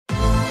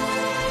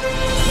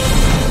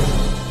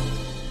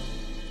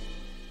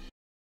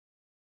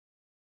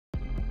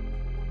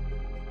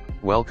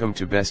Welcome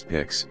to Best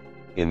Picks.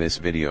 In this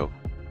video,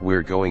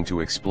 we're going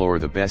to explore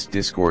the best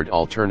Discord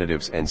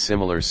alternatives and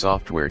similar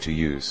software to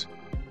use.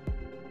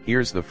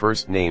 Here's the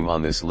first name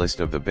on this list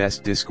of the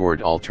best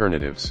Discord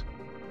alternatives.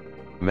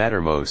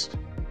 Mattermost.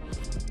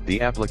 The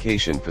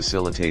application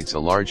facilitates a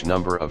large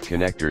number of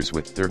connectors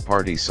with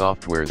third-party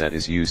software that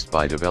is used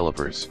by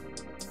developers.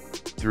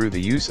 Through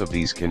the use of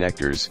these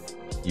connectors,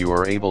 you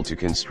are able to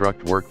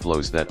construct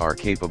workflows that are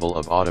capable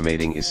of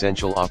automating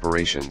essential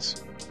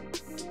operations.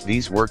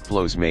 These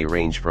workflows may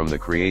range from the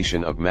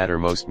creation of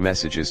Mattermost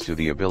messages to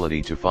the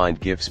ability to find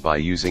GIFs by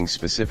using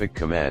specific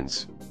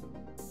commands.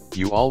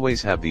 You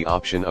always have the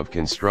option of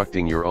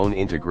constructing your own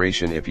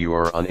integration if you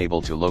are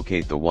unable to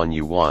locate the one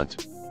you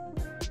want.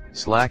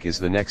 Slack is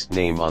the next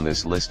name on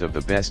this list of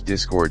the best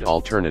Discord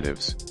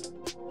alternatives.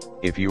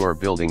 If you are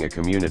building a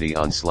community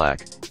on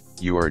Slack,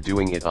 you are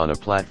doing it on a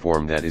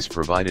platform that is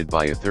provided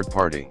by a third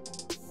party.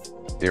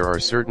 There are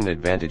certain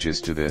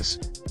advantages to this,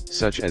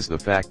 such as the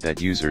fact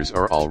that users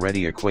are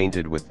already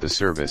acquainted with the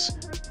service,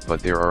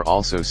 but there are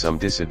also some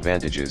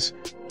disadvantages,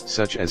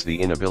 such as the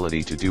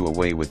inability to do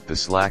away with the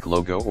Slack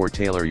logo or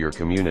tailor your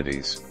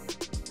communities.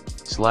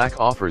 Slack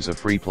offers a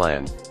free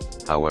plan,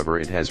 however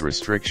it has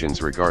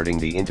restrictions regarding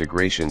the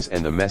integrations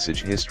and the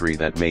message history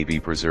that may be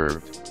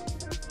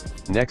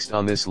preserved. Next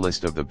on this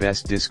list of the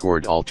best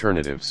Discord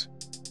alternatives.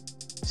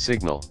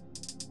 Signal.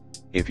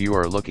 If you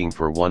are looking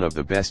for one of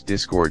the best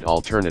Discord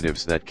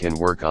alternatives that can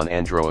work on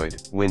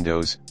Android,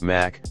 Windows,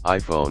 Mac,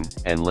 iPhone,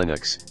 and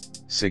Linux,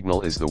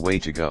 Signal is the way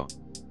to go.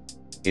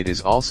 It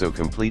is also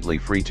completely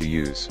free to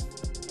use.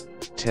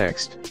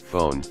 Text,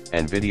 phone,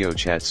 and video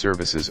chat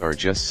services are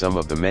just some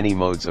of the many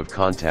modes of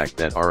contact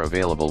that are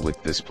available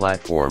with this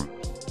platform.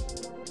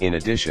 In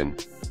addition,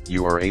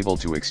 you are able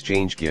to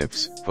exchange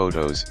GIFs,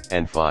 photos,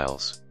 and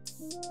files.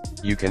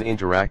 You can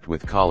interact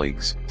with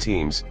colleagues,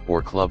 teams,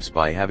 or clubs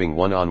by having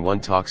one-on-one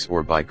talks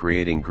or by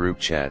creating group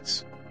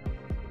chats.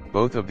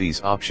 Both of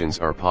these options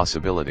are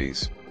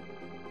possibilities.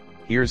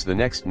 Here's the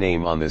next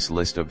name on this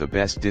list of the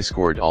best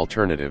Discord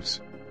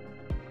alternatives.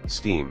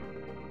 Steam.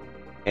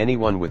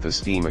 Anyone with a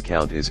Steam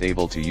account is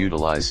able to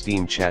utilize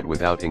Steam Chat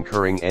without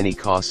incurring any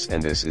costs,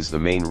 and this is the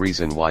main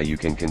reason why you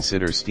can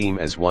consider Steam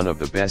as one of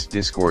the best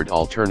Discord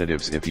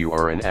alternatives if you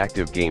are an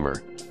active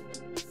gamer.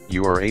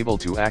 You are able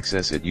to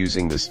access it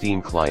using the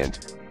Steam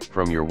client,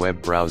 from your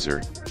web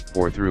browser,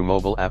 or through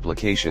mobile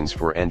applications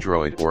for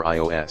Android or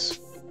iOS.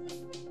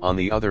 On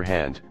the other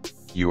hand,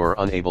 you are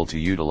unable to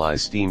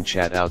utilize Steam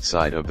Chat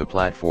outside of the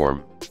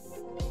platform.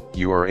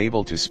 You are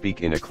able to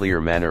speak in a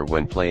clear manner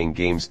when playing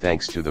games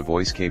thanks to the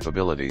voice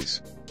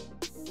capabilities.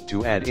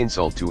 To add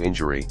insult to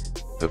injury,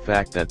 the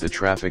fact that the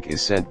traffic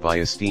is sent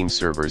via Steam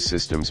servers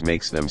systems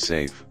makes them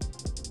safe.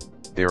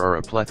 There are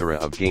a plethora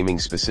of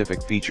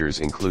gaming-specific features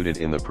included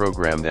in the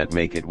program that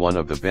make it one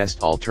of the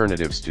best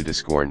alternatives to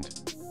Discord.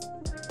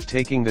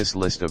 Taking this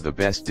list of the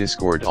best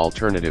Discord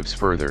alternatives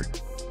further,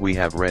 we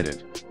have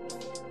Reddit.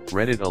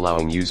 Reddit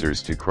allowing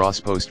users to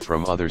cross-post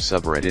from other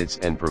subreddits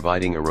and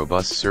providing a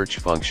robust search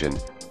function,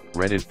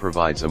 Reddit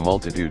provides a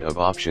multitude of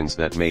options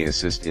that may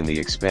assist in the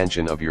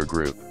expansion of your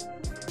group.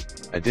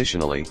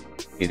 Additionally,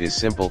 it is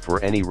simple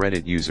for any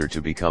Reddit user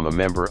to become a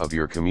member of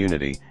your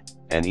community,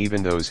 and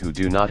even those who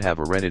do not have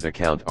a Reddit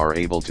account are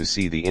able to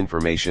see the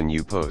information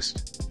you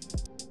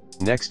post.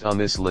 Next on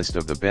this list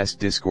of the best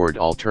Discord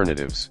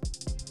alternatives.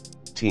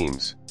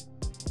 Teams.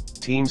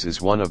 Teams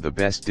is one of the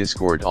best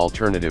Discord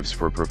alternatives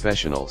for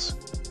professionals.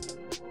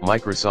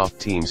 Microsoft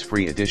Teams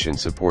Free Edition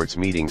supports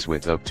meetings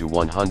with up to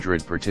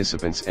 100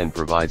 participants and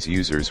provides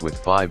users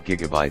with 5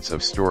 GB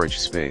of storage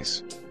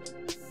space.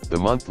 The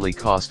monthly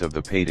cost of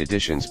the paid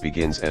editions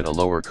begins at a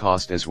lower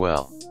cost as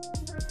well.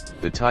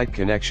 The tight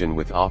connection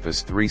with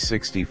Office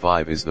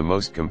 365 is the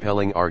most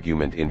compelling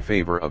argument in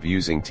favor of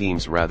using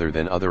Teams rather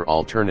than other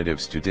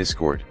alternatives to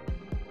Discord.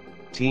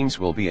 Teams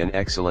will be an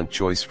excellent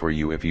choice for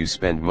you if you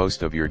spend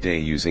most of your day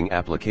using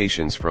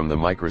applications from the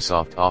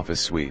Microsoft Office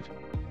suite.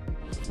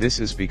 This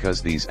is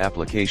because these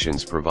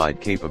applications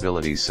provide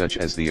capabilities such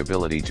as the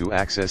ability to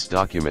access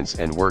documents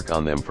and work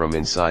on them from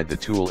inside the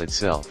tool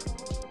itself.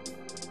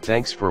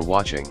 Thanks for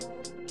watching.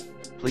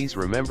 Please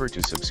remember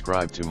to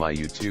subscribe to my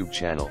YouTube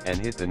channel and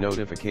hit the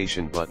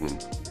notification button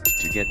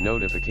to get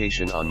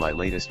notification on my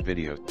latest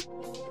videos.